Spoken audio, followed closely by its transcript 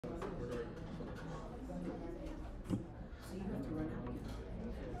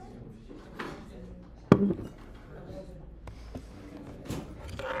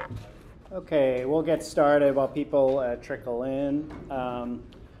Okay, we'll get started while people trickle in.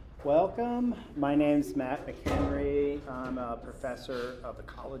 Welcome. My name's Matt McHenry. I'm a professor of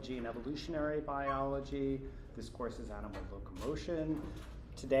ecology and evolutionary biology. This course is animal locomotion.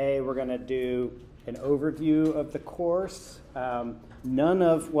 Today we're going to do an overview of the course. None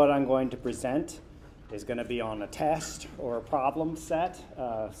of what I'm going to present is going to be on a test or a problem set,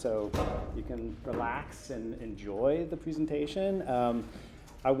 so you can relax and enjoy the presentation.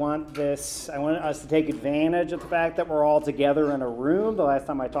 I want us to take advantage of the fact that we're all together in a room. The last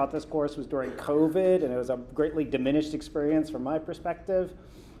time I taught this course was during COVID, and it was a greatly diminished experience from my perspective.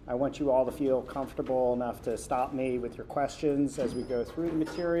 I want you all to feel comfortable enough to stop me with your questions as we go through the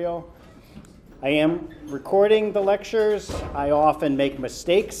material. I am recording the lectures. I often make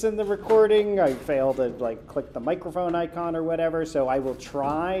mistakes in the recording. I fail to click the microphone icon or whatever, so I will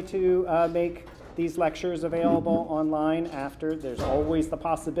try to make these lectures available online after. There's always the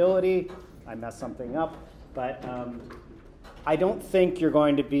possibility I mess something up, but I don't think you're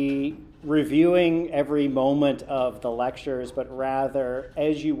going to be reviewing every moment of the lectures, but rather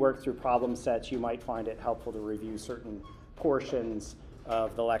as you work through problem sets, you might find it helpful to review certain portions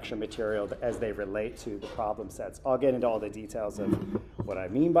of the lecture material as they relate to the problem sets. I'll get into all the details of what I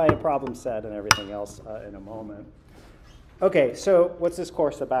mean by a problem set and everything else in a moment. Okay, so what's this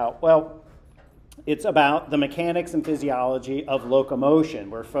course about? Well, it's about the mechanics and physiology of locomotion.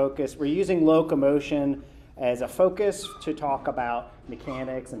 We're using locomotion as a focus to talk about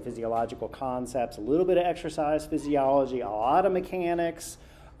mechanics and physiological concepts, a little bit of exercise physiology, a lot of mechanics,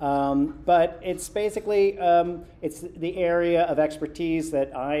 but it's basically, it's the area of expertise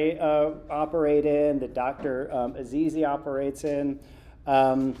that I operate in, that Dr. Azizi operates in.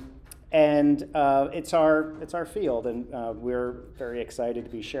 And it's our field, and we're very excited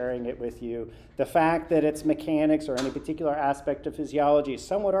to be sharing it with you. The fact that it's mechanics or any particular aspect of physiology is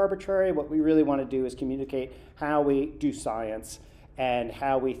somewhat arbitrary. What we really want to do is communicate how we do science and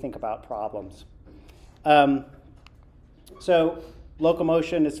how we think about problems. So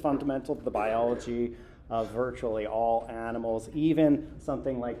locomotion is fundamental to the biology of virtually all animals, even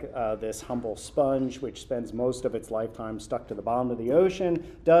something like this humble sponge, which spends most of its lifetime stuck to the bottom of the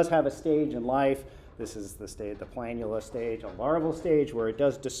ocean, does have a stage in life. This is the planula stage, a larval stage, where it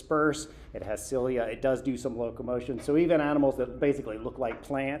does disperse. It has cilia. It does do some locomotion. So even animals that basically look like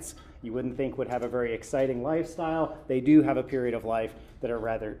plants, you wouldn't think would have a very exciting lifestyle, they do have a period of life that are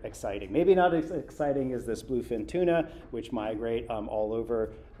rather exciting. Maybe not as exciting as this bluefin tuna, which migrate all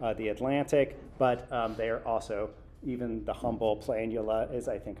over the Atlantic, but they are also, even the humble planula is,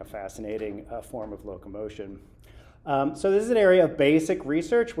 I think, a fascinating form of locomotion. So this is an area of basic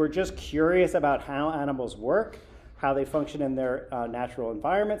research. We're just curious about how animals work, how they function in their natural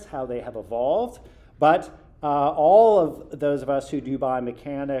environments, how they have evolved. But all of those of us who do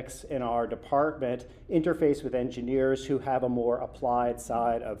biomechanics in our department interface with engineers who have a more applied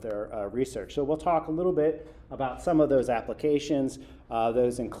side of their research. So we'll talk a little bit about some of those applications.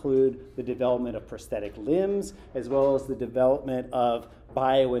 Those include the development of prosthetic limbs, as well as the development of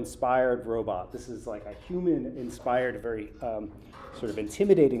bio-inspired robot. This is like a human-inspired, very sort of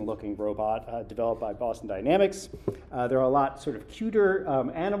intimidating-looking robot developed by Boston Dynamics. There are a lot sort of cuter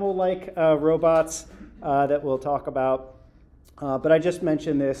animal-like robots that we'll talk about. But I just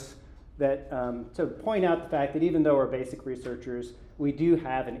mentioned this to point out the fact that even though we're basic researchers, we do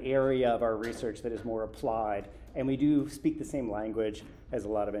have an area of our research that is more applied, and we do speak the same language as a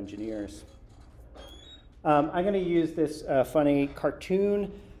lot of engineers. I'm going to use this funny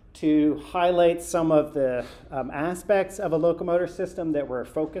cartoon to highlight some of the aspects of a locomotor system that we're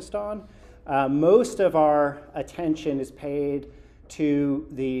focused on. Most of our attention is paid to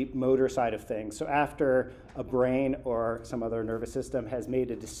the motor side of things. So after a brain or some other nervous system has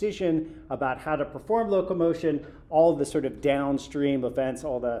made a decision about how to perform locomotion, all the sort of downstream events,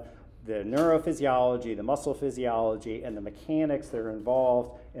 all the neurophysiology, the muscle physiology, and the mechanics that are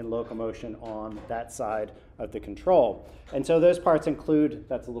involved in locomotion on that side of the control. And so those parts include,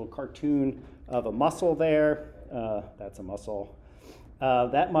 that's a little cartoon of a muscle there. That's a muscle.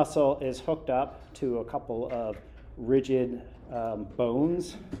 That muscle is hooked up to a couple of rigid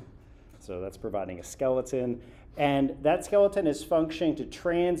bones. So that's providing a skeleton. And that skeleton is functioning to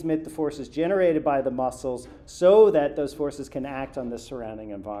transmit the forces generated by the muscles so that those forces can act on the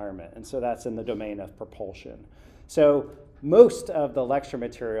surrounding environment. And so that's in the domain of propulsion. So most of the lecture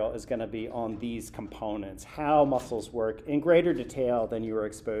material is going to be on these components, how muscles work in greater detail than you were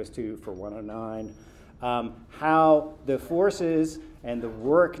exposed to for 109, how the forces and the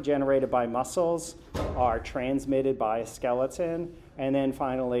work generated by muscles are transmitted by a skeleton, and then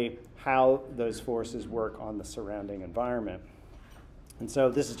finally how those forces work on the surrounding environment. And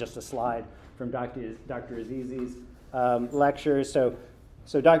so this is just a slide from Dr. Azizi's lectures. So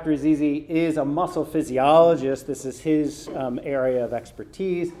Dr. Azizi is a muscle physiologist. This is his area of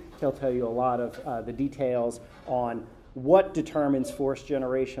expertise. He'll tell you a lot of the details on what determines force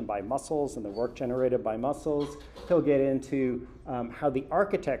generation by muscles and the work generated by muscles. He'll get into how the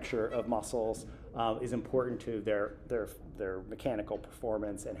architecture of muscles is important to their mechanical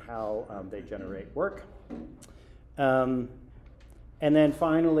performance and how they generate work. And then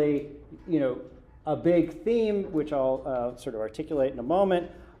finally, a big theme, which I'll sort of articulate in a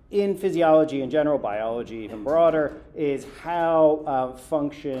moment, in physiology in general, biology even broader, is how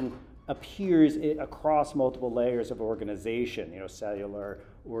function appears across multiple layers of organization, cellular,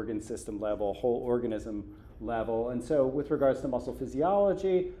 organ system level, whole organism level. And so with regards to muscle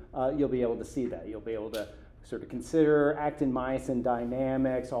physiology, you'll be able to see that. You'll be able to sort of consider actin-myosin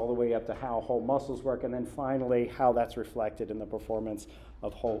dynamics all the way up to how whole muscles work, and then finally how that's reflected in the performance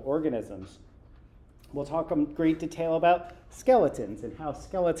of whole organisms. We'll talk in great detail about skeletons and how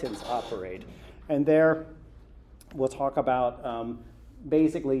skeletons operate. And there we'll talk about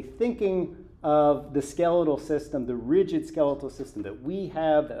basically thinking of the skeletal system, the rigid skeletal system that we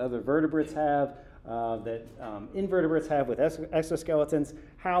have, that other vertebrates have, that invertebrates have with exoskeletons,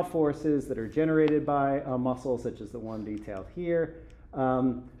 how forces that are generated by muscles, such as the one detailed here,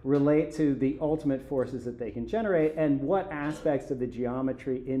 relate to the ultimate forces that they can generate, and what aspects of the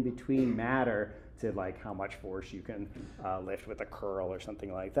geometry in between matter to like how much force you can lift with a curl or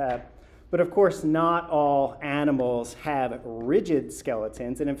something like that. But of course, not all animals have rigid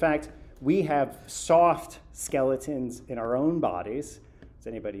skeletons, and in fact, we have soft skeletons in our own bodies. Does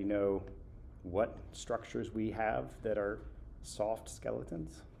anybody know what structures we have that are soft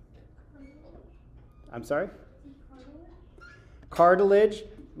skeletons? I'm sorry? Cartilage.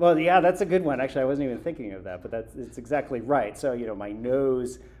 Well, yeah, that's a good one. Actually, I wasn't even thinking of that, but it's exactly right. So, my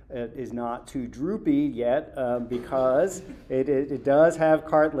nose is not too droopy yet because it does have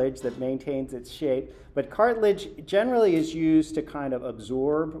cartilage that maintains its shape. But cartilage generally is used to kind of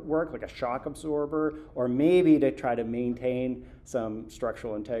absorb work, like a shock absorber, or maybe to try to maintain some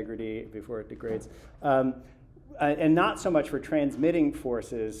structural integrity before it degrades. And not so much for transmitting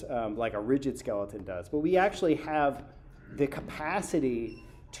forces like a rigid skeleton does. But we actually have the capacity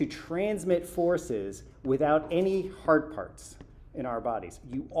to transmit forces without any hard parts in our bodies.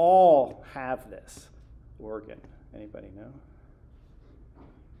 You all have this organ. Anybody know?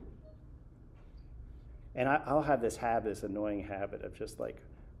 And I'll have this annoying habit of just like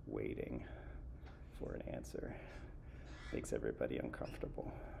waiting for an answer. Makes everybody uncomfortable.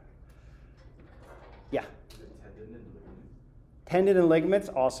 Yeah? Tendon and ligaments. Tendon and ligaments,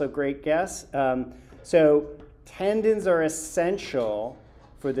 also great guess. So tendons are essential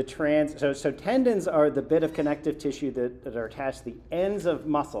for the so tendons are the bit of connective tissue that are attached to the ends of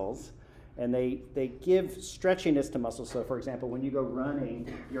muscles, and they give stretchiness to muscles. So for example, when you go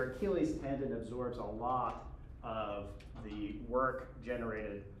running, your Achilles tendon absorbs a lot of the work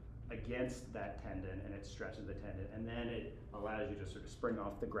generated against that tendon, and it stretches the tendon, and then it allows you to sort of spring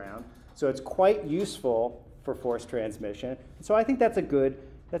off the ground. So it's quite useful for force transmission. So I think that's a good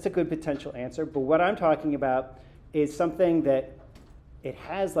potential answer. But what I'm talking about is something that it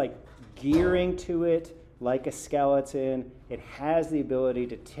has like gearing to it, like a skeleton. It has the ability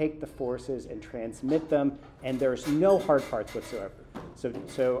to take the forces and transmit them, and there's no hard parts whatsoever.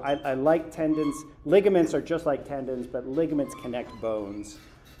 So I like tendons. Ligaments are just like tendons, but ligaments connect bones,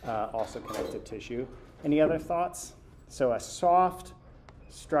 also connective tissue. Any other thoughts? So a soft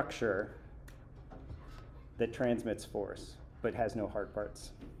structure that transmits force, but has no hard parts.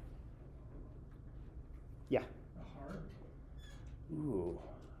 Yeah? A heart. Ooh,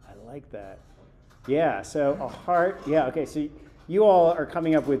 I like that. Yeah, so a heart, yeah, okay, so you all are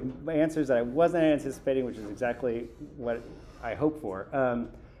coming up with answers that I wasn't anticipating, which is exactly what I hoped for.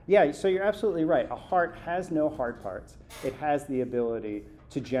 Yeah, so you're absolutely right. A heart has no hard parts. It has the ability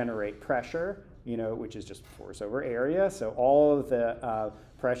to generate pressure, which is just force over area. So all of the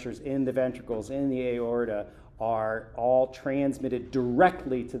pressures in the ventricles, in the aorta, are all transmitted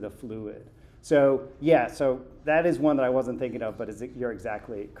directly to the fluid. So yeah, so that is one that I wasn't thinking of, but you're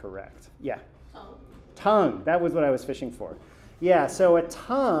exactly correct. Yeah? Tongue, that was what I was fishing for. Yeah, so a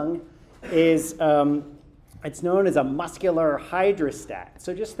tongue is, it's known as a muscular hydrostat.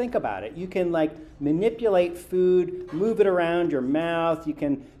 So just think about it. You can like manipulate food, move it around your mouth.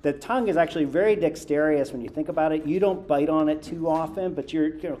 The tongue is actually very dexterous when you think about it. You don't bite on it too often, but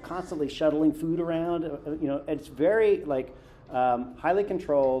you're constantly shuttling food around. It's very like highly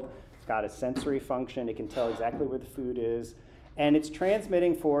controlled. It's got a sensory function. It can tell exactly where the food is. And it's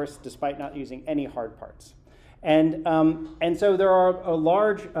transmitting force despite not using any hard parts. And so there are a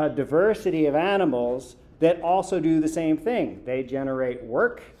large diversity of animals that also do the same thing. They generate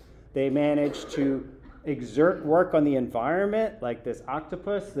work. They manage to exert work on the environment, like this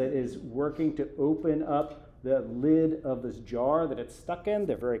octopus that is working to open up the lid of this jar that it's stuck in.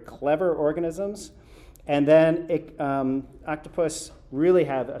 They're very clever organisms. And then octopus really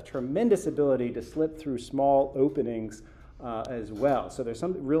have a tremendous ability to slip through small openings as well. So there's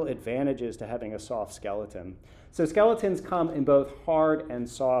some real advantages to having a soft skeleton. So skeletons come in both hard and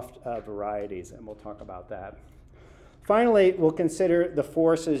soft varieties, and we'll talk about that. Finally, we'll consider the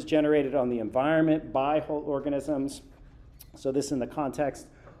forces generated on the environment by whole organisms. So this in the context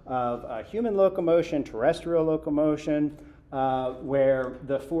of human locomotion, terrestrial locomotion, where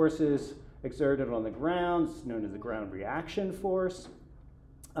the forces exerted on the ground, known as the ground reaction force,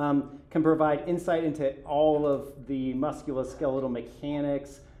 can provide insight into all of the musculoskeletal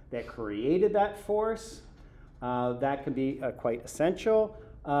mechanics that created that force. That can be quite essential.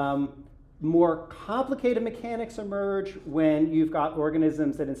 More complicated mechanics emerge when you've got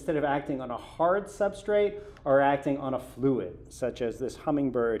organisms that instead of acting on a hard substrate are acting on a fluid, such as this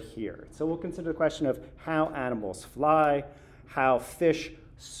hummingbird here. So we'll consider the question of how animals fly, how fish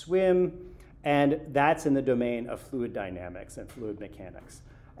swim, and that's in the domain of fluid dynamics and fluid mechanics.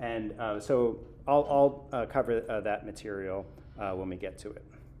 And so I'll cover that material when we get to it.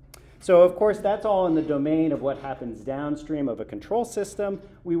 So of course, that's all in the domain of what happens downstream of a control system.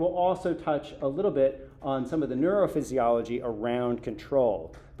 We will also touch a little bit on some of the neurophysiology around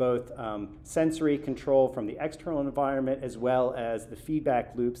control, both sensory control from the external environment as well as the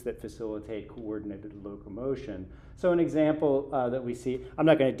feedback loops that facilitate coordinated locomotion. So an example that we see, I'm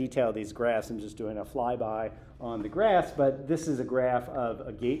not going to detail these graphs, I'm just doing a flyby on the graphs, but this is a graph of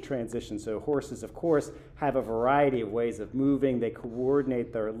a gait transition. So horses, of course, have a variety of ways of moving. They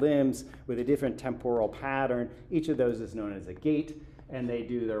coordinate their limbs with a different temporal pattern. Each of those is known as a gait, and they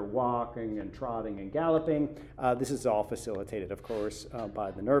do their walking and trotting and galloping. This is all facilitated, of course, by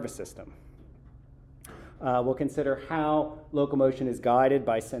the nervous system. We'll consider how locomotion is guided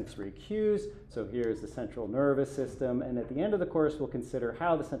by sensory cues. So here's the central nervous system. And at the end of the course, we'll consider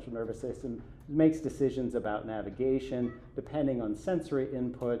how the central nervous system makes decisions about navigation depending on sensory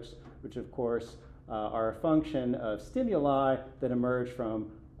inputs, which of course are a function of stimuli that emerge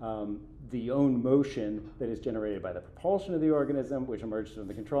from the own motion that is generated by the propulsion of the organism, which emerges from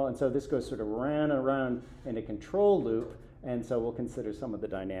the control. And so this goes sort of round and around in a control loop. And so we'll consider some of the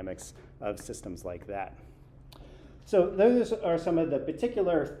dynamics of systems like that. So those are some of the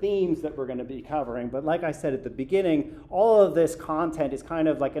particular themes that we're going to be covering. But like I said at the beginning, all of this content is kind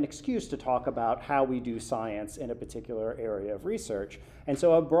of like an excuse to talk about how we do science in a particular area of research. And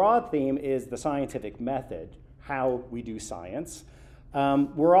so a broad theme is the scientific method, how we do science.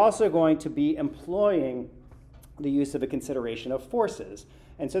 We're also going to be employing the use of a consideration of forces.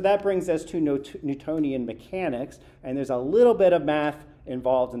 And so that brings us to Newtonian mechanics. And there's a little bit of math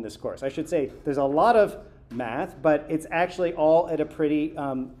involved in this course. I should say there's a lot of math, but it's actually all at a pretty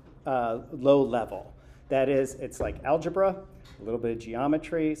low level. That is, it's like algebra, a little bit of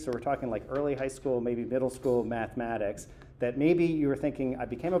geometry. So we're talking like early high school, maybe middle school mathematics, that maybe you were thinking, I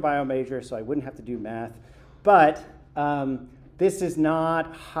became a bio major, so I wouldn't have to do math. But this is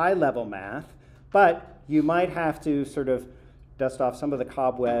not high-level math, but you might have to sort of dust off some of the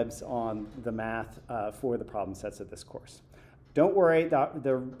cobwebs on the math for the problem sets of this course. Don't worry,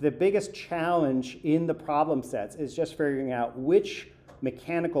 the biggest challenge in the problem sets is just figuring out which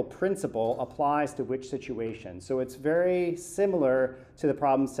mechanical principle applies to which situation. So it's very similar to the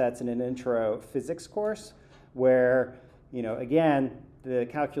problem sets in an intro physics course where, you know, again, the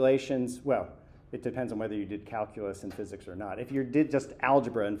calculations, well, it depends on whether you did calculus in physics or not. If you did just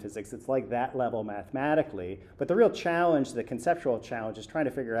algebra in physics, it's like that level mathematically. But the real challenge, the conceptual challenge, is trying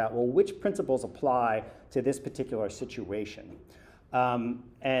to figure out, well, which principles apply to this particular situation?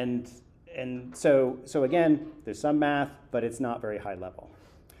 And so again, there's some math, but it's not very high level.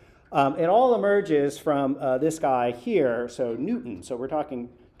 It all emerges from this guy here, so Newton. So we're talking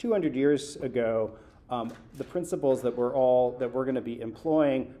 200 years ago. The principles that we're going to be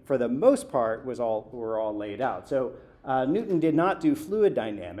employing, for the most part, were all laid out. So Newton did not do fluid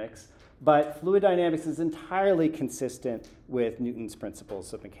dynamics, but fluid dynamics is entirely consistent with Newton's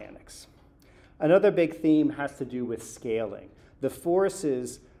principles of mechanics. Another big theme has to do with scaling. The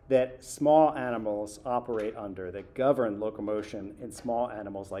forces that small animals operate under, that govern locomotion in small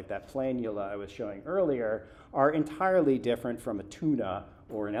animals like that planula I was showing earlier, are entirely different from a tuna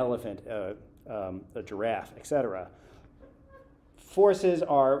or an elephant, a giraffe, etc. Forces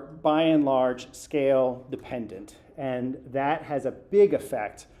are, by and large, scale dependent, and that has a big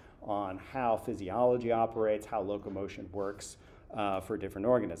effect on how physiology operates, how locomotion works for different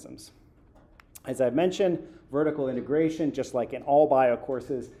organisms. As I mentioned, vertical integration, just like in all bio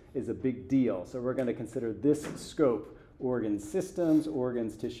courses, is a big deal. So we're going to consider this scope: organ systems,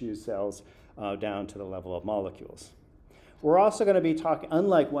 organs, tissues, cells, down to the level of molecules. We're also going to be talking,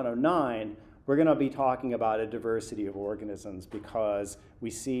 unlike 109, we're going to be talking about a diversity of organisms because we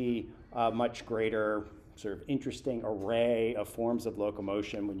see a much greater sort of interesting array of forms of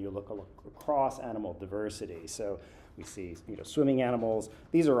locomotion when you look across animal diversity. So we see, swimming animals.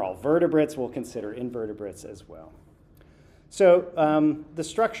 These are all vertebrates. We'll consider invertebrates as well. So the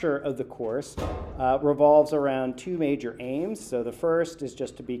structure of the course revolves around two major aims. So the first is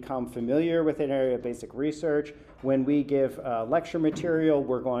just to become familiar with an area of basic research. When we give lecture material,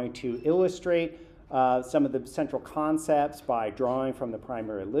 we're going to illustrate some of the central concepts by drawing from the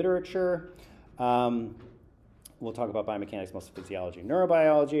primary literature. We'll talk about biomechanics, muscle physiology,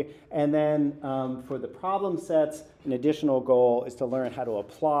 neurobiology. And then for the problem sets, an additional goal is to learn how to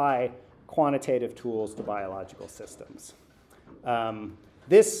apply quantitative tools to biological systems. Biological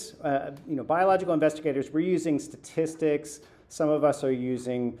investigators, we're using statistics. Some of us are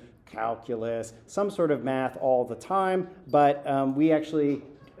using calculus, some sort of math all the time, but we actually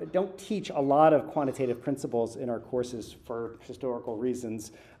don't teach a lot of quantitative principles in our courses for historical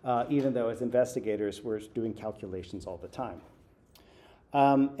reasons, even though as investigators we're doing calculations all the time.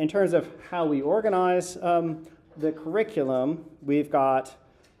 In terms of how we organize the curriculum, we've got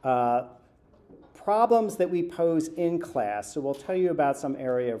problems that we pose in class. So we'll tell you about some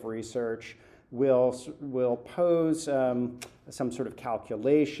area of research. We'll pose some sort of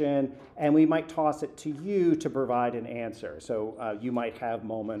calculation, and we might toss it to you to provide an answer. So you might have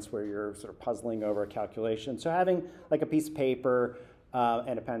moments where you're sort of puzzling over a calculation. So having like a piece of paper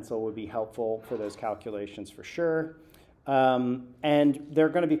and a pencil would be helpful for those calculations for sure. And they're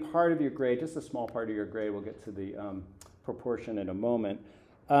going to be part of your grade, just a small part of your grade. We'll get to the proportion in a moment.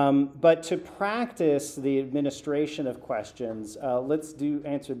 But to practice the administration of questions, let's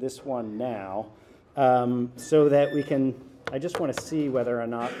answer this one now so that we can, I just want to see whether or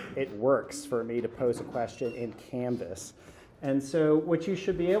not it works for me to pose a question in Canvas. And so what you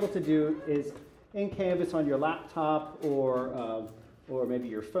should be able to do is in Canvas on your laptop or maybe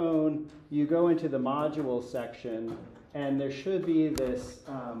your phone, you go into the module section and there should be this,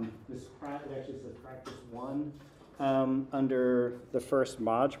 it actually says practice 1. Under the first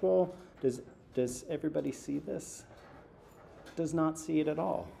module. Does everybody see this? Does not see it at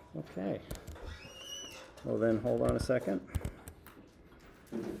all. Okay. Well then, hold on a second.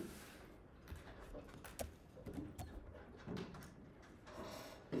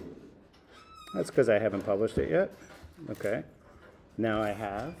 That's because I haven't published it yet. Okay. Now I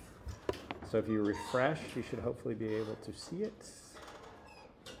have. So if you refresh, you should hopefully be able to see it.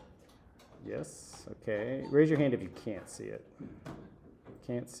 Yes, okay. Raise your hand if you can't see it.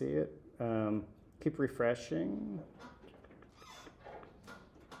 Can't see it. Keep refreshing.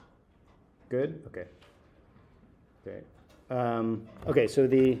 Good? Okay. Okay. Okay, so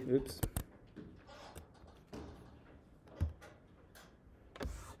oops.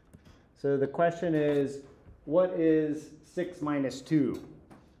 So the question is, what is 6 minus 2?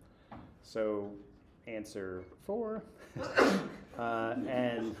 So answer 4.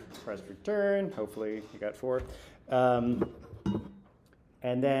 And press return. Hopefully you got 4. And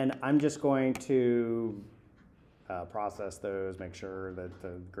then I'm just going to process those, make sure that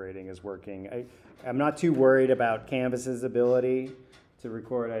the grading is working. I'm not too worried about Canvas's ability to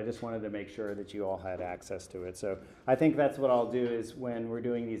record. I just wanted to make sure that you all had access to it. So I think that's what I'll do is when we're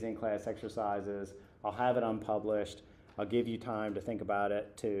doing these in-class exercises, I'll have it unpublished. I'll give you time to think about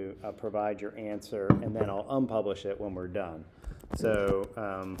it, to provide your answer, and then I'll unpublish it when we're done. So,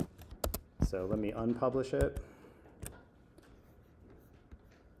 so let me unpublish it.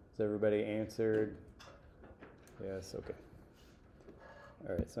 Has everybody answered? Yes, okay.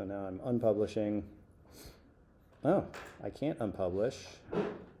 All right, so now I'm unpublishing. Oh, I can't unpublish.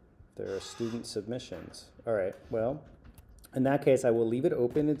 There are student submissions. All right, well, in that case, I will leave it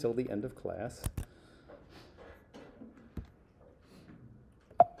open until the end of class.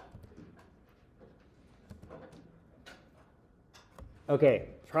 Okay,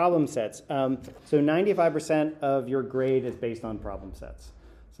 problem sets. So 95% of your grade is based on problem sets.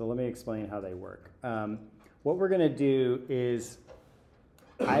 So let me explain how they work. What we're going to do is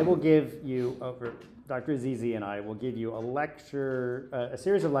I will give you, Dr. Azizi and I will give you a lecture, a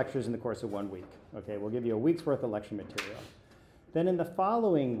series of lectures in the course of 1 week. Okay, we'll give you a week's worth of lecture material. Then in the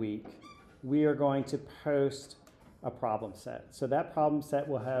following week, we are going to post a problem set. So that problem set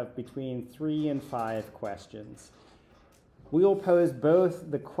will have between 3 and 5 questions. we will pose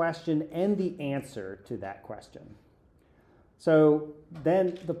both the question and the answer to that question. So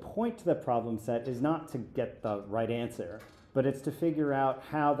then the point to the problem set is not to get the right answer, but it's to figure out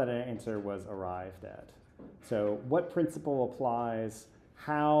how that answer was arrived at. So what principle applies,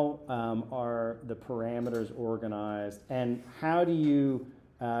 how are the parameters organized, and how do you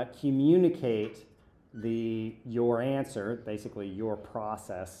communicate your answer, basically your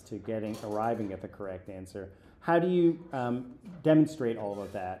process to arriving at the correct answer. How do you demonstrate all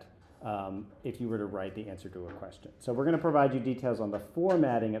of that if you were to write the answer to a question? So we're going to provide you details on the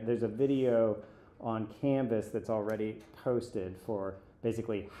formatting. There's a video on Canvas that's already posted for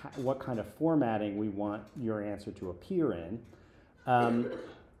basically what kind of formatting we want your answer to appear in.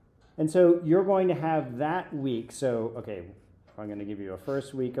 And so you're going to have that week. So, okay, I'm going to give you a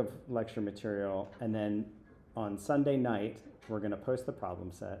first week of lecture material, and then on Sunday night, we're going to post the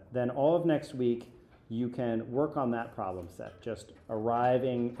problem set. Then all of next week, you can work on that problem set, just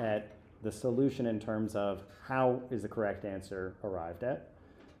arriving at the solution in terms of how is the correct answer arrived at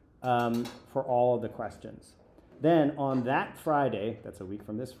for all of the questions. Then on that Friday, that's a week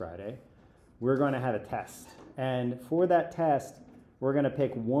from this Friday, we're going to have a test. And for that test, we're going to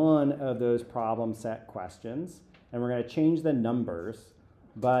pick one of those problem set questions, and we're going to change the numbers,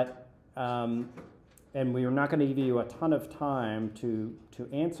 but and we are not going to give you a ton of time to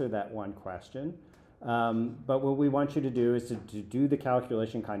answer that one question. But what we want you to do is to do the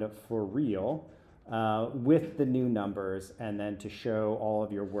calculation kind of for real with the new numbers, and then to show all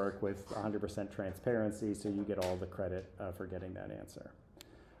of your work with 100% transparency so you get all the credit for getting that answer.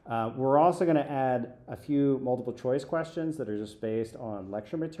 We're also going to add a few multiple choice questions that are just based on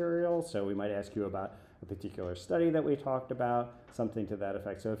lecture material. So we might ask you about a particular study that we talked about, something to that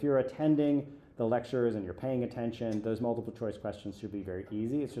effect. So if you're attending the lectures and you're paying attention, those multiple choice questions should be very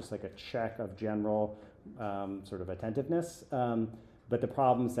easy. It's just like a check of general sort of attentiveness. But the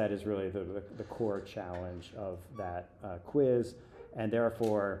problem set is really the core challenge of that quiz. And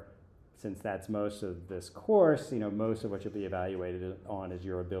therefore, since that's most of this course, most of what you'll be evaluated on is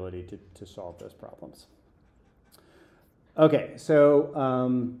your ability to solve those problems. Okay,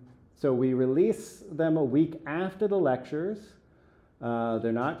 so we release them a week after the lectures.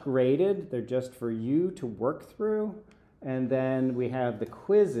 They're not graded, they're just for you to work through. And then we have the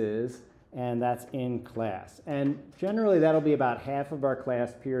quizzes, and that's in class. And generally that'll be about half of our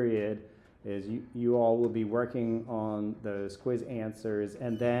class period is you all will be working on those quiz answers,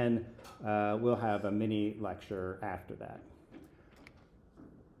 and then we'll have a mini lecture after that.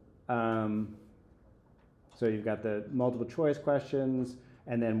 So you've got the multiple choice questions,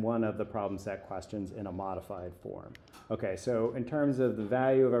 and then one of the problem set questions in a modified form. Okay, so in terms of the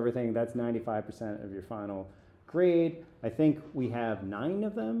value of everything, that's 95% of your final grade. I think we have 9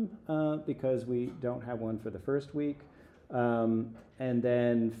 of them because we don't have one for the first week. And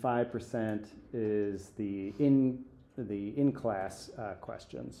then 5% is the in-class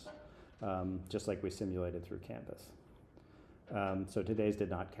questions, just like we simulated through Canvas. So today's did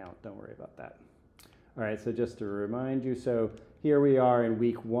not count, don't worry about that. All right, so just to remind you, so here we are in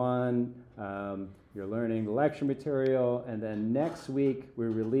week 1. You're learning the lecture material, and then next week we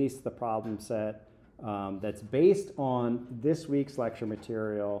release the problem set that's based on this week's lecture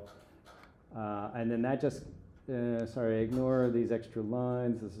material. And then that just, sorry, ignore these extra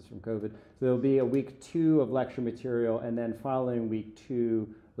lines. This is from COVID. So there'll be a week 2 of lecture material, and then following week 2,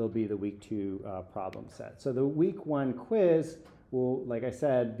 there'll be the week 2 problem set. So the week 1 quiz will, like I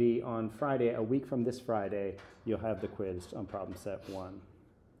said, be on Friday. A week from this Friday, you'll have the quiz on problem set 1.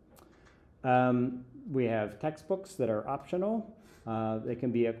 We have textbooks that are optional. They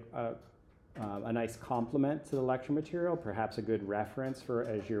can be a nice complement to the lecture material, perhaps a good reference for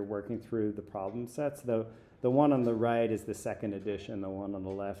as you're working through the problem sets. The one on the right is the second edition. The one on the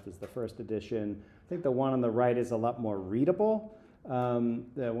left is the first edition. I think the one on the right is a lot more readable. The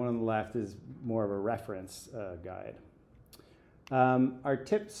one on the left is more of a reference guide. Our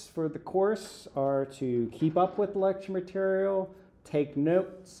tips for the course are to keep up with the lecture material, take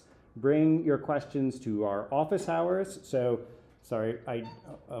notes, bring your questions to our office hours. So, sorry, I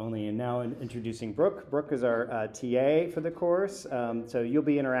only am now introducing Brooke. Brooke is our TA for the course, so you'll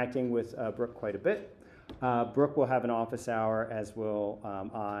be interacting with Brooke quite a bit. Brooke will have an office hour, as will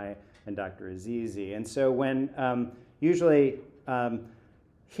I and Dr. Azizi. And so when usually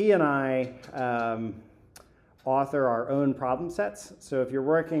he and I author our own problem sets. So if you're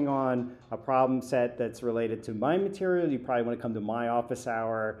working on a problem set that's related to my material, you probably want to come to my office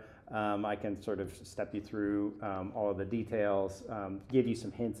hour. I can sort of step you through all of the details, give you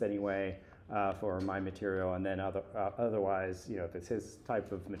some hints anyway for my material, and then otherwise, if it's his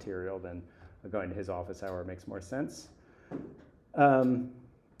type of material, then going to his office hour makes more sense.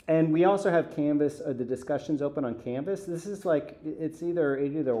 And we also have Canvas, the discussions open on Canvas. This is like, it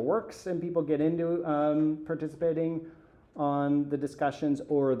either works and people get into participating on the discussions,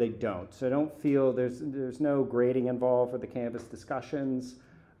 or they don't. So don't feel there's no grading involved for the Canvas discussions.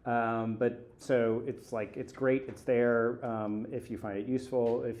 But so it's great, it's there if you find it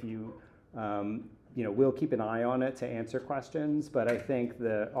useful. If you, we'll keep an eye on it to answer questions, but I think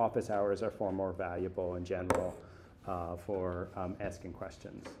the office hours are far more valuable in general for asking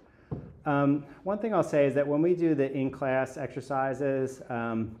questions. One thing I'll say is that when we do the in-class exercises,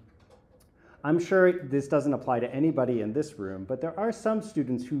 I'm sure this doesn't apply to anybody in this room, but there are some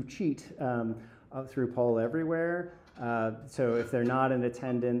students who cheat through Poll Everywhere. So if they're not in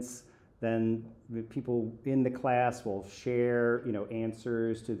attendance, then the people in the class will share,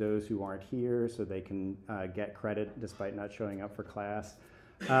 answers to those who aren't here, so they can get credit despite not showing up for class.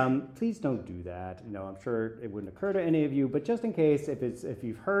 Please don't do that. I'm sure it wouldn't occur to any of you, but just in case, if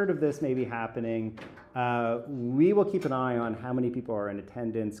you've heard of this maybe happening, we will keep an eye on how many people are in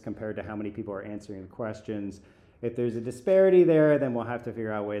attendance compared to how many people are answering the questions. If there's a disparity there, then we'll have to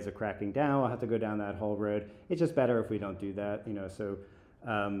figure out ways of cracking down. We'll have to go down that whole road. It's just better if we don't do that, So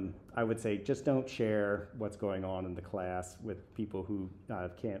I would say just don't share what's going on in the class with people who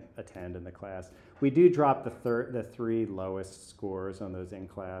can't attend in the class. We do drop the three lowest scores on those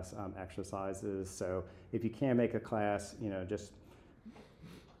in-class exercises. So if you can't make a class,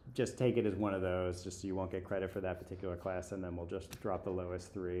 just take it as one of those, just so you won't get credit for that particular class, and then we'll just drop the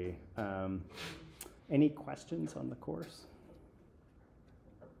lowest three. Any questions on the course?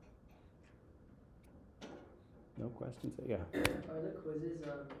 No questions? Yeah. Are the quizzes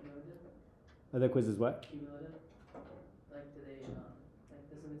cumulative? Are the quizzes what? Cumulative? Like, do they,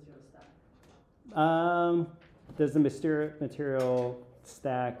 does the material stack? Does the material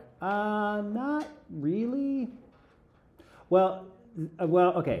stack? Not really. Well,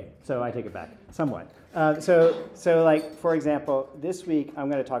 okay, so I take it back, somewhat. So like, for example, this week I'm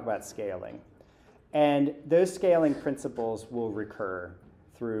going to talk about scaling. And those scaling principles will recur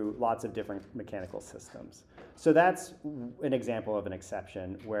through lots of different mechanical systems. So that's an example of an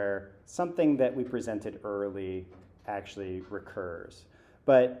exception where something that we presented early actually recurs.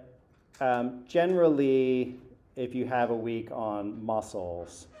 But generally, if you have a week on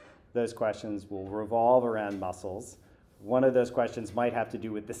muscles, those questions will revolve around muscles. One of those questions might have to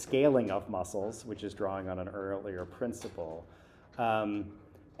do with the scaling of muscles, which is drawing on an earlier principle.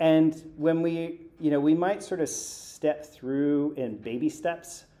 And when we might sort of step through in baby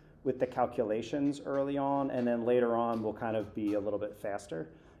steps with the calculations early on, and then later on we'll kind of be a little bit faster.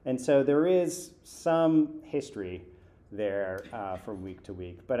 And so there is some history there from week to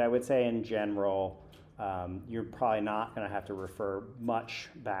week. But I would say in general, you're probably not going to have to refer much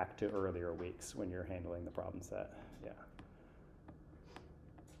back to earlier weeks when you're handling the problem set. Yeah.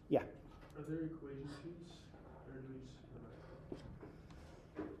 Yeah. Are there equation sheets?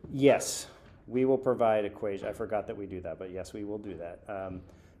 Yes, we will provide equations. I forgot that we do that, but yes, we will do that.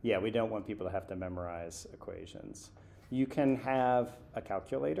 Yeah, we don't want people to have to memorize equations. You can have a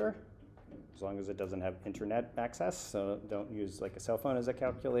calculator, as long as it doesn't have internet access, so don't use like a cell phone as a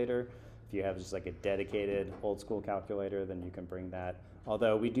calculator. If you have just like a dedicated old school calculator, then you can bring that.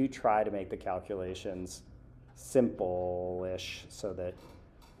 Although we do try to make the calculations simple-ish so that,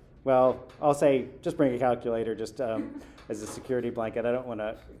 well, I'll say just bring a calculator just as a security blanket. I don't want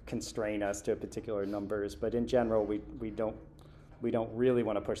to constrain us to particular numbers, but in general, we don't really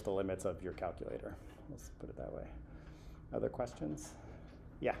want to push the limits of your calculator. Let's put it that way. Other questions?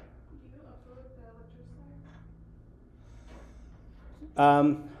 Yeah. Do you upload the lecture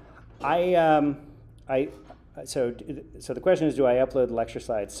slides? So the question is, do I upload the lecture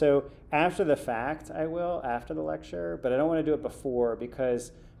slides? So after the fact, I will, after the lecture, but I don't want to do it before,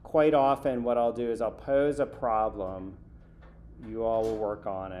 because quite often what I'll do is I'll pose a problem, you all will work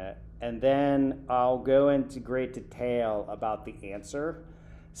on it, and then I'll go into great detail about the answer.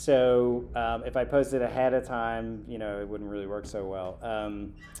 So if I post it ahead of time, it wouldn't really work so well.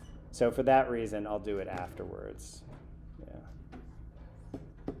 So for that reason, I'll do it afterwards. Yeah.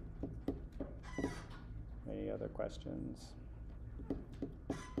 Any other questions?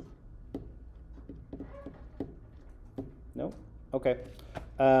 No? Okay.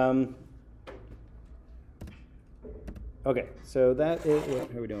 Okay, so that is,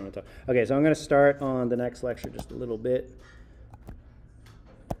 what are we doing on top? Okay, so I'm going to start on the next lecture just a little bit.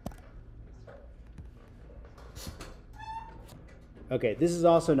 Okay, this is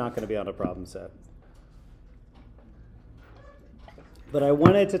also not going to be on a problem set. But I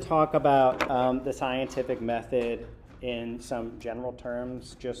wanted to talk about the scientific method in some general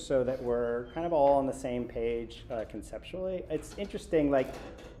terms, just so that we're kind of all on the same page conceptually. It's interesting, like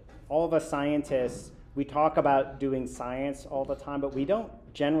all of us scientists, we talk about doing science all the time, but we don't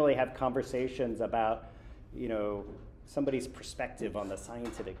generally have conversations about, you know, somebody's perspective on the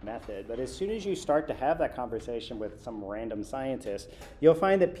scientific method. But as soon as you start to have that conversation with some random scientist, you'll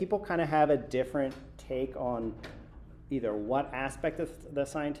find that people kind of have a different take on either what aspect of the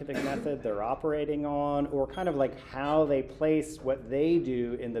scientific method they're operating on, or kind of like how they place what they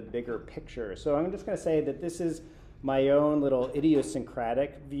do in the bigger picture. So I'm just going to say that this is my own little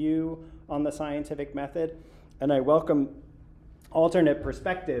idiosyncratic view on the scientific method, and I welcome alternate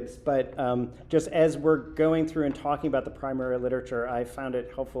perspectives, but just as we're going through and talking about the primary literature, I found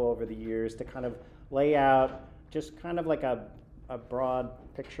it helpful over the years to kind of lay out just kind of like a broad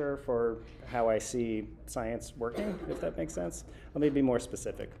picture for how I see science working, if that makes sense. Let me be more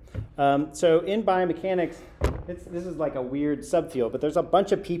specific. So in biomechanics, this is like a weird subfield, but there's a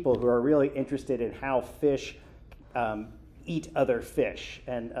bunch of people who are really interested in how fish eat other fish,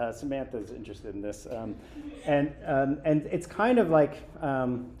 and Samantha's interested in this. And it's kind of like,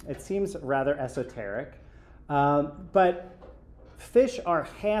 it seems rather esoteric, but fish are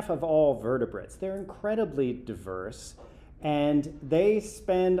half of all vertebrates. They're incredibly diverse. And they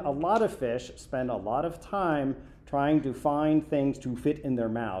spend a lot of time trying to find things to fit in their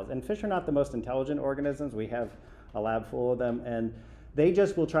mouths. And fish are not the most intelligent organisms. We have a lab full of them. And they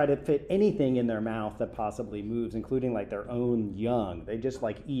just will try to fit anything in their mouth that possibly moves, including like their own young. They just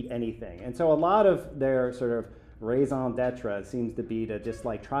like eat anything. And so a lot of their sort of raison d'etre seems to be to just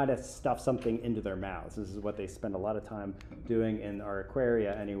like try to stuff something into their mouths. This is what they spend a lot of time doing in our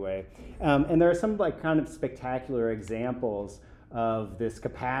aquaria anyway. And there are some like kind of spectacular examples of this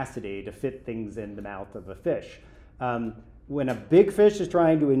capacity to fit things in the mouth of a fish. When a big fish is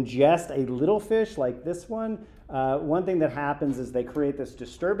trying to ingest a little fish like this one thing that happens is they create this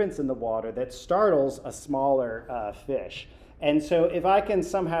disturbance in the water that startles a smaller fish. And so if I can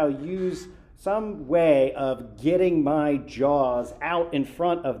somehow use some way of getting my jaws out in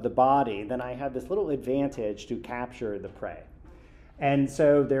front of the body, then I have this little advantage to capture the prey. And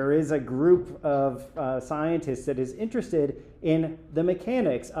so there is a group of scientists that is interested in the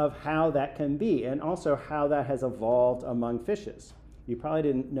mechanics of how that can be, and also how that has evolved among fishes. You probably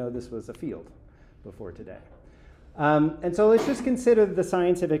didn't know this was a field before today. And so let's just consider the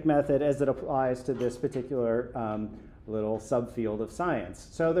scientific method as it applies to this particular little subfield of science.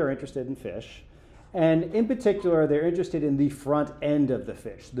 So they're interested in fish. And in particular, they're interested in the front end of the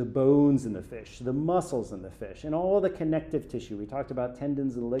fish, the bones in the fish, the muscles in the fish, and all the connective tissue. We talked about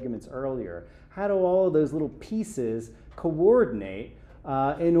tendons and ligaments earlier. How do all of those little pieces coordinate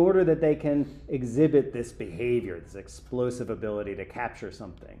in order that they can exhibit this behavior, this explosive ability to capture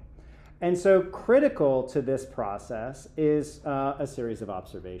something? And so critical to this process is a series of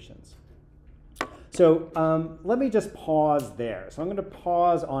observations. So let me just pause there. So I'm going to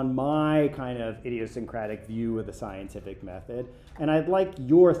pause on my kind of idiosyncratic view of the scientific method, and I'd like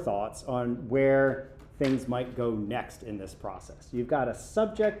your thoughts on where things might go next in this process. You've got a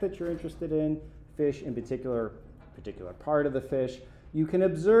subject that you're interested in, fish in particular part of the fish. You can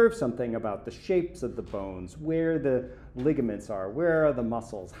observe something about the shapes of the bones, where the ligaments are, where are the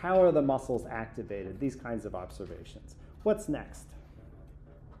muscles, how are the muscles activated, these kinds of observations. What's next?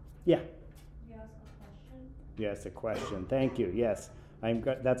 Yeah? Yes, a question. Thank you. Yes,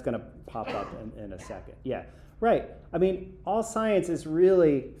 that's going to pop up in a second. Yeah, right. I mean, all science is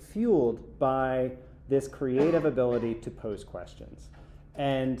really fueled by this creative ability to pose questions.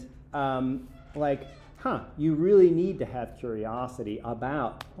 And you really need to have curiosity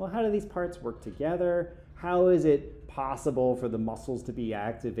about, well, how do these parts work together? How is it possible for the muscles to be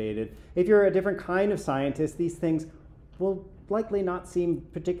activated? If you're a different kind of scientist, these things will likely not seem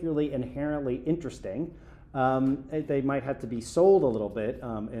particularly inherently interesting. They might have to be sold a little bit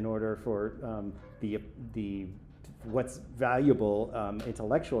in order for what's valuable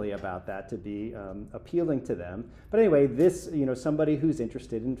intellectually about that to be appealing to them. But anyway, somebody who's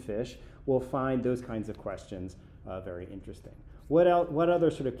interested in fish will find those kinds of questions very interesting. What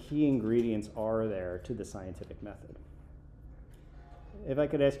other sort of key ingredients are there to the scientific method? If I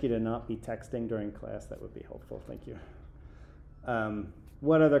could ask you to not be texting during class, that would be helpful. Thank you.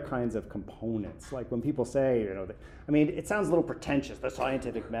 What other kinds of components? Like when people say, it sounds a little pretentious, the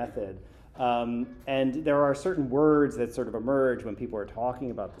scientific method. And there are certain words that sort of emerge when people are talking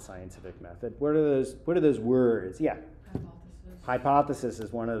about the scientific method. What are those words? Yeah. Hypothesis. Hypothesis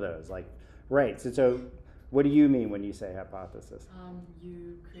is one of those. Right. So what do you mean when you say hypothesis?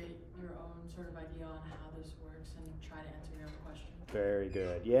 You create your own sort of idea on how this works and try to answer your own question. Very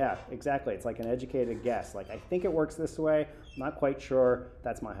good. Yeah, exactly. It's like an educated guess. Like, I think it works this way. I'm not quite sure.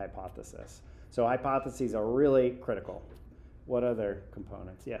 That's my hypothesis. So hypotheses are really critical. What other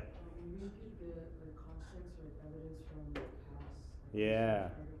components? Yeah. We get the context or evidence from the past. Yeah.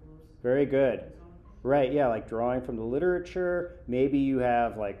 Articles. Very good. and so on. Right, yeah, like drawing from the literature. Maybe you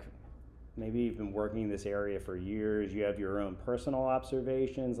have maybe you've been working in this area for years. You have your own personal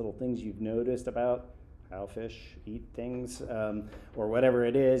observations, little things you've noticed about how fish eat things, or whatever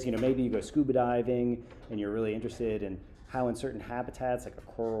it is. You know, maybe you go scuba diving and you're really interested in how in certain habitats, like a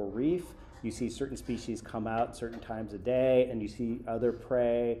coral reef, you see certain species come out at certain times of day, and you see other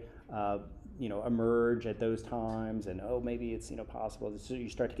prey, emerge at those times, and maybe it's possible. So you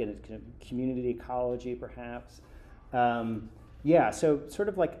start to get into community ecology, perhaps. So sort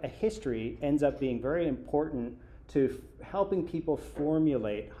of like a history ends up being very important to helping people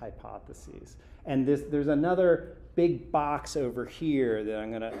formulate hypotheses. And there's another big box over here that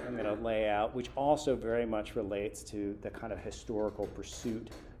I'm gonna lay out, which also very much relates to the kind of historical pursuit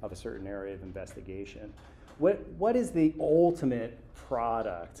of a certain area of investigation. What is the ultimate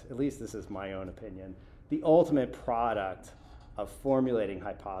product, at least this is my own opinion, the ultimate product of formulating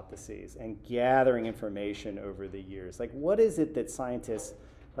hypotheses and gathering information over the years? Like, what is it that scientists,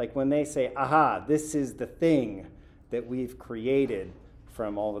 like when they say, aha, this is the thing that we've created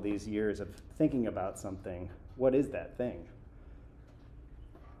from all of these years of thinking about something, what is that thing?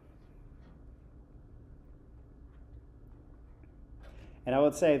 And I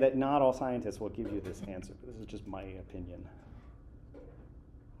would say that not all scientists will give you this answer, but this is just my opinion.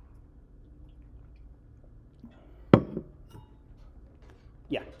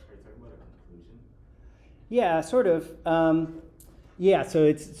 Yeah. Are you talking about a conclusion? Yeah, sort of. So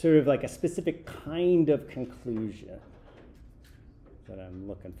it's sort of like a specific kind of conclusion that I'm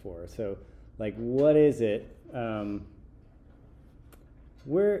looking for. So, like, what is it?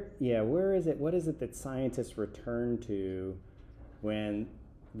 Where is it? What is it that scientists return to when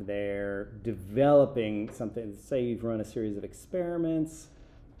they're developing something? Say you've run a series of experiments,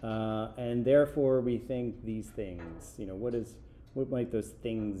 and therefore we think these things. What might those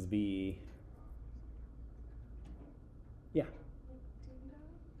things be? Yeah.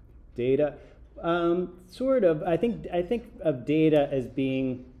 Data. Sort of. I think of data as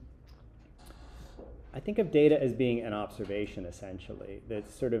being. I think of data as being an observation, essentially.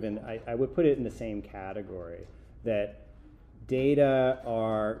 That's sort of I would put it in the same category. That data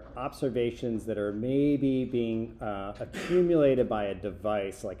are observations that are maybe being accumulated by a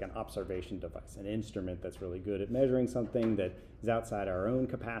device, like an observation device, an instrument that's really good at measuring something that is outside our own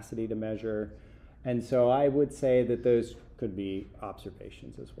capacity to measure. And so I would say that those could be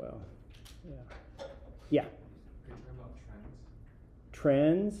observations as well. Yeah. Are you talking about trends?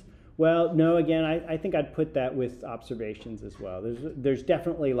 Trends? Well, no, again, I think I'd put that with observations as well. There's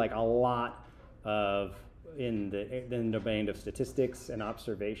definitely like a lot of in the domain of statistics and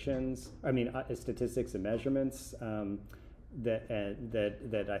observations. I mean, statistics and measurements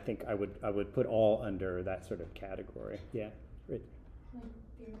that I think I would put all under that sort of category. Yeah, right. Like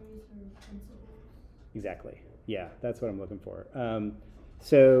theories or principles. Exactly. Yeah, that's what I'm looking for.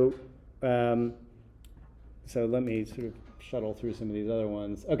 So let me sort of shuttle through some of these other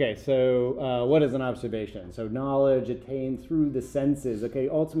ones. Okay, so what is an observation? So knowledge attained through the senses. Okay,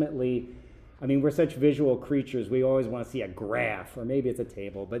 ultimately, I mean, we're such visual creatures. We always want to see a graph, or maybe it's a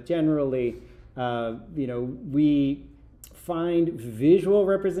table. But generally, we find visual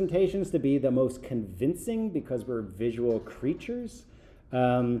representations to be the most convincing because we're visual creatures.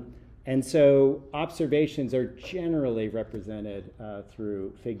 And so observations are generally represented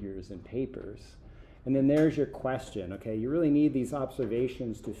through figures and papers. And then there's your question, okay? You really need these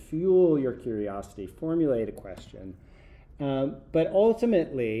observations to fuel your curiosity, formulate a question. But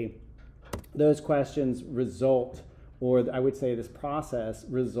ultimately, those questions result, or I would say this process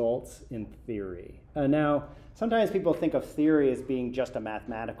results in theory. Now, sometimes people think of theory as being just a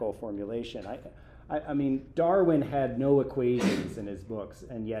mathematical formulation. I mean, Darwin had no equations in his books,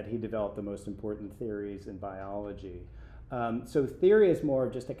 and yet he developed the most important theories in biology. So theory is more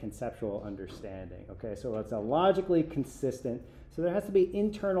of just a conceptual understanding, okay? So it's a logically consistent, so there has to be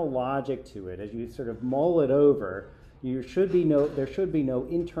internal logic to it. As you sort of mull it over, there should be no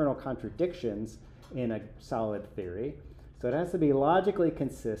internal contradictions in a solid theory. So it has to be logically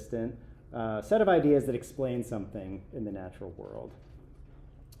consistent, set of ideas that explain something in the natural world.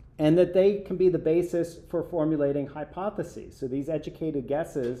 And that they can be the basis for formulating hypotheses. So these educated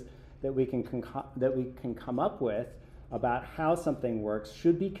guesses that we can come up with about how something works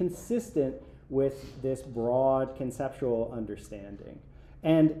should be consistent with this broad conceptual understanding.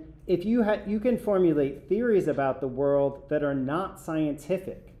 And if you can formulate theories about the world that are not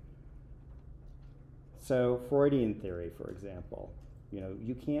scientific. So Freudian theory, for example,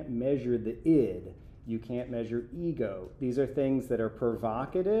 you can't measure the id, you can't measure ego. These are things that are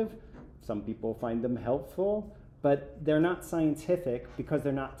provocative. Some people find them helpful, but they're not scientific because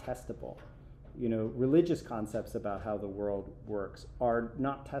they're not testable. Religious concepts about how the world works are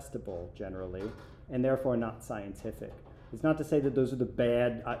not testable generally, and therefore not scientific. It's not to say that those are the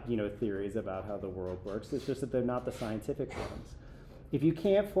bad, theories about how the world works. It's just that they're not the scientific ones. If you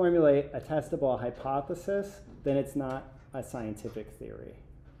can't formulate a testable hypothesis, then it's not a scientific theory.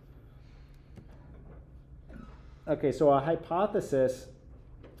 Okay, so a hypothesis,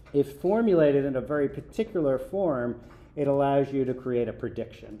 if formulated in a very particular form, it allows you to create a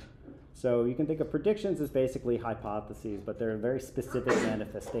prediction. So you can think of predictions as basically hypotheses, but they're very specific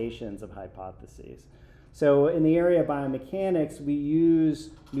manifestations of hypotheses. So in the area of biomechanics, we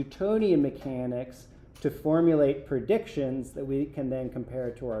use Newtonian mechanics to formulate predictions that we can then compare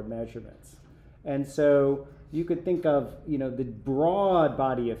to our measurements. And so you could think of the broad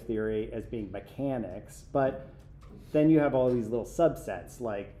body of theory as being mechanics, but then you have all these little subsets,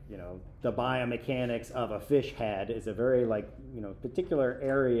 like the biomechanics of a fish head is a very particular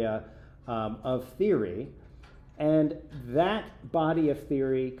area of theory, and that body of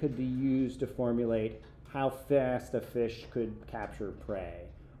theory could be used to formulate how fast a fish could capture prey,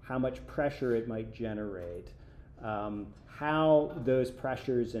 how much pressure it might generate, how those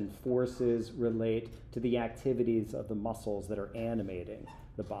pressures and forces relate to the activities of the muscles that are animating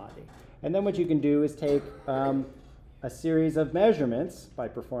the body. And then what you can do is take a series of measurements by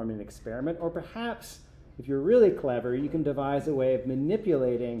performing an experiment, or perhaps, if you're really clever, you can devise a way of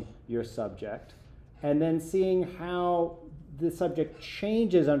manipulating your subject and then seeing how the subject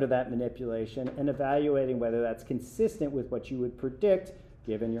changes under that manipulation and evaluating whether that's consistent with what you would predict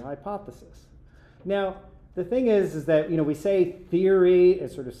given your hypothesis. Now, the thing is that we say theory,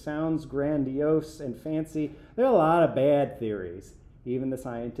 it sort of sounds grandiose and fancy. There are a lot of bad theories, even the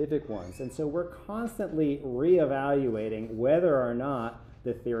scientific ones. And so we're constantly reevaluating whether or not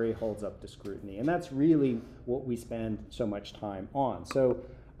the theory holds up to scrutiny. And that's really what we spend so much time on. So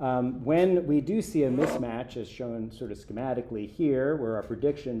when we do see a mismatch, as shown sort of schematically here, where our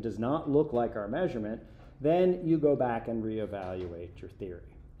prediction does not look like our measurement, then you go back and reevaluate your theory.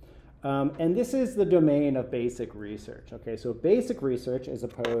 And this is the domain of basic research. Okay, so basic research as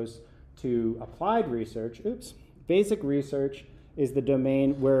opposed to applied research, basic research is the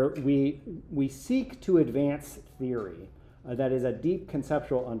domain where we seek to advance theory. That is a deep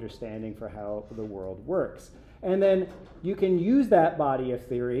conceptual understanding for how the world works. And then you can use that body of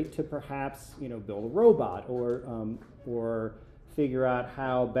theory to perhaps build a robot or figure out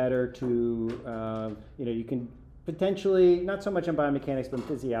how better to, you can potentially, not so much in biomechanics, but in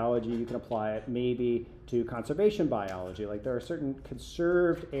physiology, you can apply it maybe to conservation biology. Like there are certain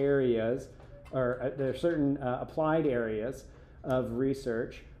conserved areas, or there are certain applied areas of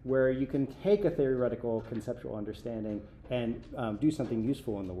research where you can take a theoretical conceptual understanding and do something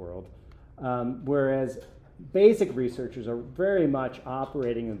useful in the world. Whereas basic researchers are very much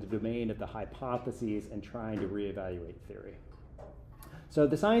operating in the domain of the hypotheses and trying to reevaluate theory. So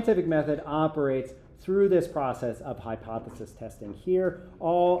the scientific method operates through this process of hypothesis testing here,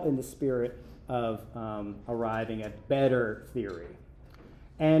 all in the spirit of arriving at better theory.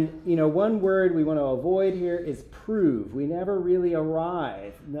 And one word we want to avoid here is prove. We never really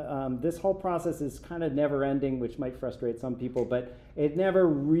arrive. This whole process is kind of never-ending, which might frustrate some people, but it never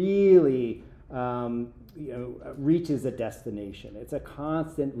really reaches a destination. It's a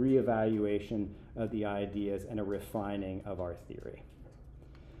constant reevaluation of the ideas and a refining of our theory.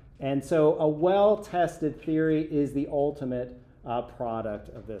 And so a well-tested theory is the ultimate product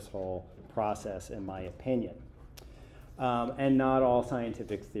of this whole process, in my opinion. And not all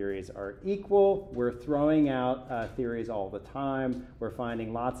scientific theories are equal. We're throwing out theories all the time. We're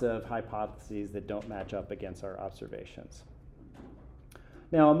finding lots of hypotheses that don't match up against our observations.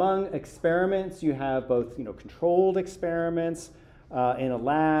 Now, among experiments, you have both controlled experiments in a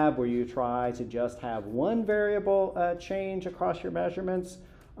lab where you try to just have one variable change across your measurements.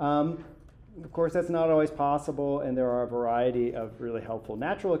 Of course, that's not always possible, and there are a variety of really helpful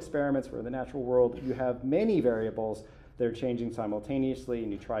natural experiments where in the natural world you have many variables that are changing simultaneously,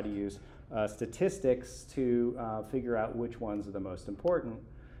 and you try to use statistics to figure out which ones are the most important.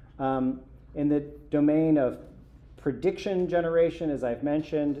 In the domain of prediction generation, as I've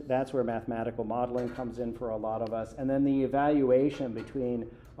mentioned, that's where mathematical modeling comes in for a lot of us. And then the evaluation between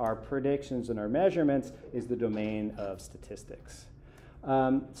our predictions and our measurements is the domain of statistics.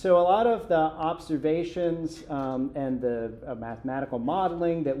 So a lot of the observations and the mathematical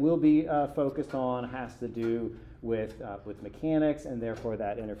modeling that we'll be focused on has to do with mechanics, and therefore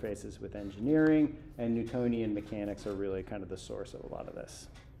that interfaces with engineering, and Newtonian mechanics are really kind of the source of a lot of this.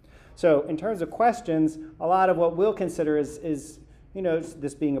 So in terms of questions, a lot of what we'll consider is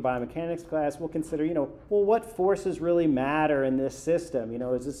this being a biomechanics class, we'll consider, well, what forces really matter in this system?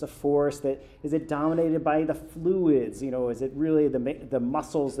 Is this a force is it dominated by the fluids? Is it really the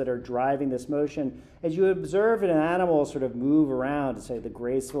muscles that are driving this motion? As you observe an animal sort of move around, say the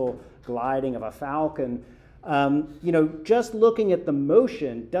graceful gliding of a falcon, just looking at the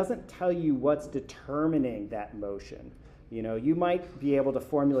motion doesn't tell you what's determining that motion. You might be able to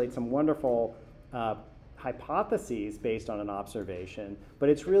formulate some wonderful hypotheses based on an observation, but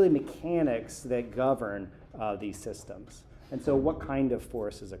it's really mechanics that govern these systems. And so what kind of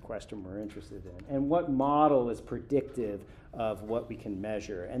force is a question we're interested in? And what model is predictive of what we can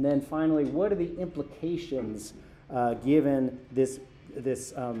measure? And then finally, what are the implications given this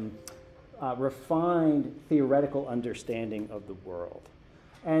refined theoretical understanding of the world?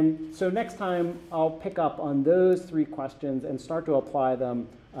 And so next time, I'll pick up on those three questions and start to apply them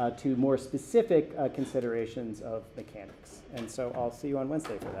to more specific considerations of mechanics. And so I'll see you on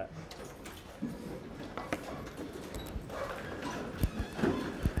Wednesday for that.